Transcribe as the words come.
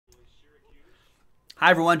Hi,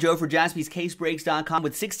 everyone. Joe for JaspysCaseBreaks.com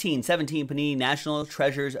with 16-17 Panini National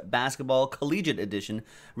Treasures Basketball Collegiate Edition.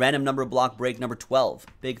 Random number block break number 12.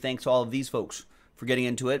 Big thanks to all of these folks for getting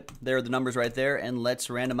into it. There are the numbers right there, and let's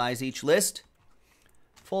randomize each list.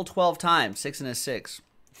 Full 12 times. 6 and a 6.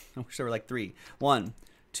 I wish there were like 3. 1,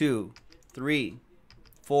 2, 3,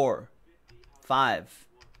 4, 5,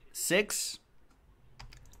 6,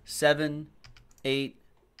 7, 8,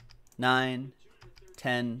 9,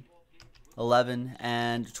 10, 11,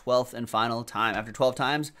 and 12th and final time. After 12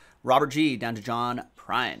 times, Robert G. down to John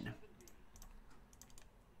Prine.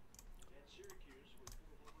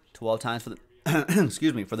 12 times for the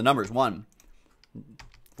excuse me, for the numbers. 1.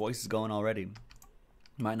 Voice is going already.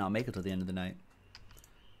 Might not make it till the end of the night.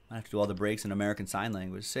 Might have to do all the breaks in American Sign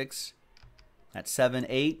Language. 6. That's 7,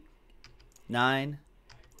 8, 9,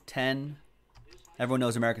 10. Everyone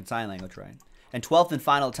knows American Sign Language, right? And 12th and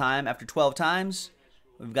final time. After 12 times,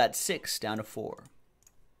 we've got 6 down to 4.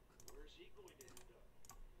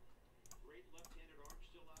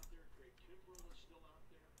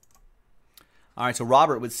 All right, so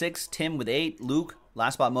Robert with 6, Tim with 8, Luke,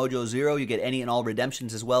 Last Spot Mojo 0. You get any and all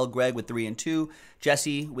redemptions as well. Greg with 3 and 2,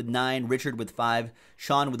 Jesse with 9, Richard with 5,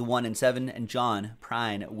 Sean with 1 and 7, and John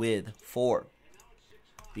Prine with 4.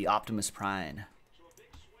 The Optimus Prine.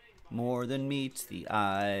 More than meets the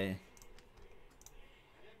eye.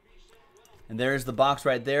 And there's the box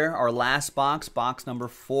right there, our last box, box number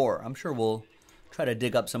 4. I'm sure we'll try to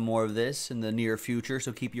dig up some more of this in the near future,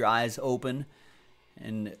 so keep your eyes open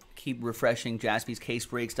and keep refreshing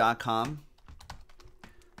JaspysCaseBreaks.com.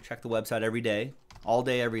 Check the website every day, all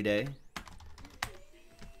day, every day.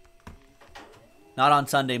 Not on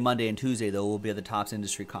Sunday, Monday, and Tuesday, though. We'll be at the Topps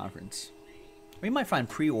Industry Conference. We might find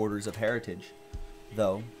pre-orders of Heritage,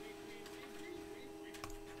 though.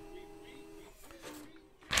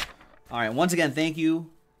 All right, once again, thank you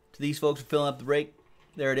to these folks for filling up the break.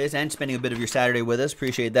 There it is, and spending a bit of your Saturday with us.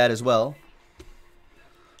 Appreciate that as well.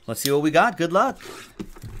 Let's see what we got. Good luck. I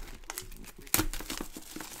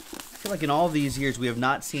feel like in all of these years, we have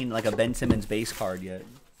not seen like a Ben Simmons base card yet,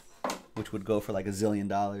 which would go for like $1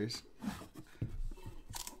 zillion.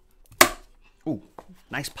 Ooh,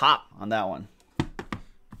 nice pop on that one.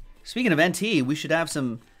 Speaking of NT, we should have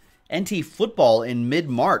some NT football in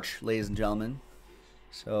mid-March, ladies and gentlemen.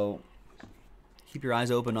 So keep your eyes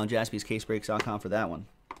open on JaspysCaseBreaks.com for that one.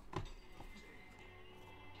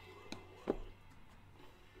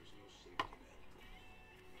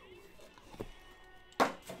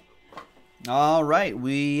 All right,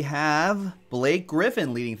 we have Blake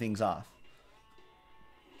Griffin leading things off.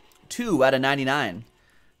 2 out of 99.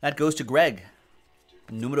 That goes to Greg.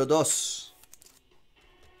 Número 2.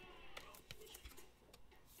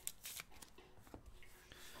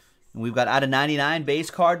 And we've got out of 99 base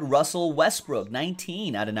card, Russell Westbrook.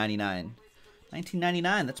 19 out of 99.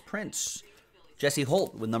 1999, that's Prince. Jesse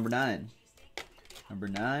Holt with number 9. Number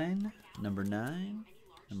 9, number 9,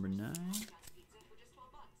 number 9.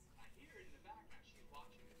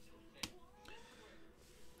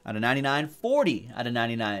 Out of 99, 40 out of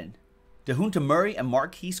 99. DeJounte Murray and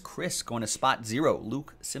Marquise Chris going to spot 0.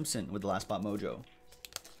 Luke Simpson with the Last Spot Mojo.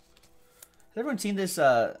 Has everyone seen this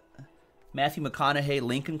Matthew McConaughey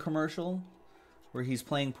Lincoln commercial where he's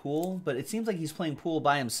playing pool? But it seems like he's playing pool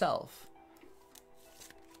by himself.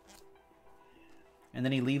 And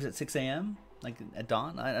then he leaves at 6 a.m., like at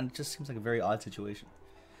dawn. It just seems like a very odd situation.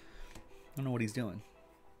 I don't know what he's doing.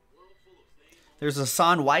 There's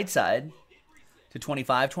Hassan Whiteside to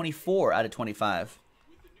 25, 24 out of 25.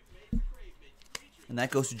 And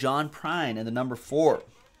that goes to John Prine and the number 4.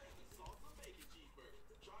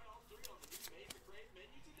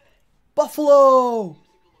 Buffalo!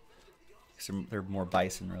 They're more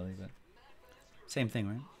bison, really, but same thing,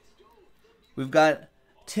 right? We've got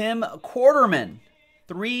Tim Quarterman,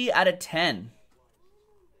 3 out of 10.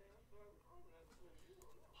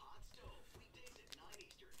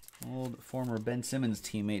 Old former Ben Simmons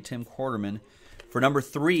teammate Tim Quarterman. For number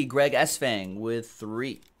 3, Greg Esfang with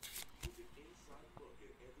 3.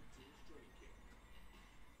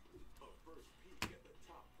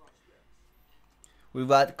 We've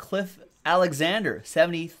got Cliff Alexander,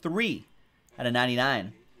 73 out of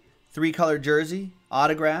 99. 3-color jersey,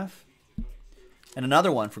 autograph, and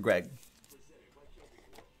another one for Greg.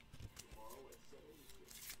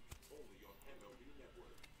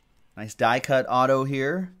 Nice die-cut auto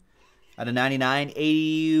here. Out of 99,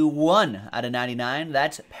 81 out of 99.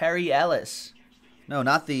 That's Perry Ellis. No,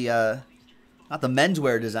 not the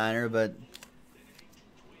menswear designer, but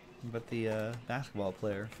the basketball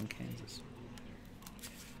player from Kansas.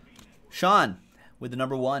 Sean with the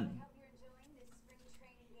number 1.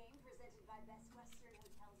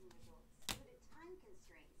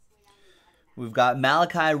 We've got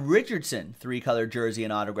Malachi Richardson, 3-color jersey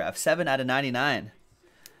and autograph, 7 out of 99.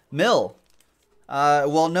 Mill.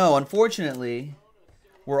 Well, no, unfortunately,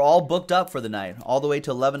 we're all booked up for the night, all the way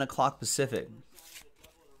to 11 o'clock Pacific.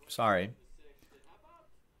 Sorry.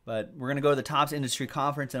 But we're going to go to the Topps Industry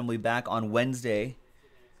Conference, and we'll be back on Wednesday.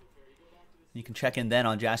 You can check in then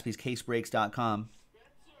on jaspyscasebreaks.com.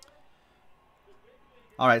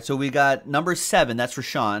 All right, so we got number 7. That's for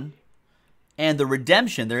Sean. And the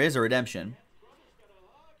redemption, there is a redemption.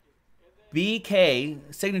 BK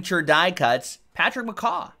signature die cuts, Patrick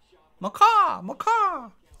McCaw.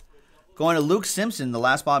 McCaw. Going to Luke Simpson, the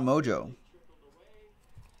last spot mojo.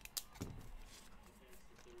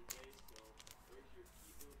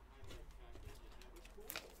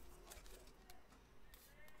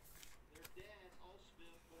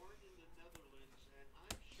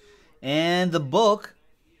 And the book.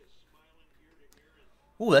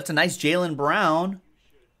 Ooh, that's a nice Jaylen Brown.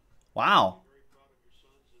 Wow.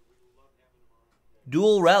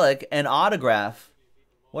 Dual relic and autograph.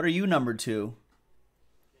 What are you numbered to?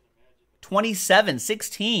 27,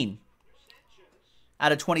 16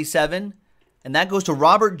 out of 27. And that goes to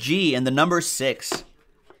Robert G. and the number 6.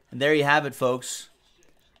 And there you have it, folks.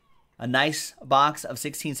 A nice box of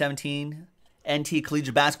 16-17 NT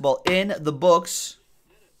Collegiate Basketball in the books.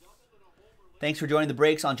 Thanks for joining the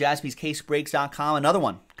breaks on jaspyscasebreaks.com. Another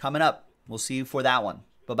one coming up. We'll see you for that one.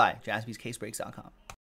 Bye-bye. jaspyscasebreaks.com.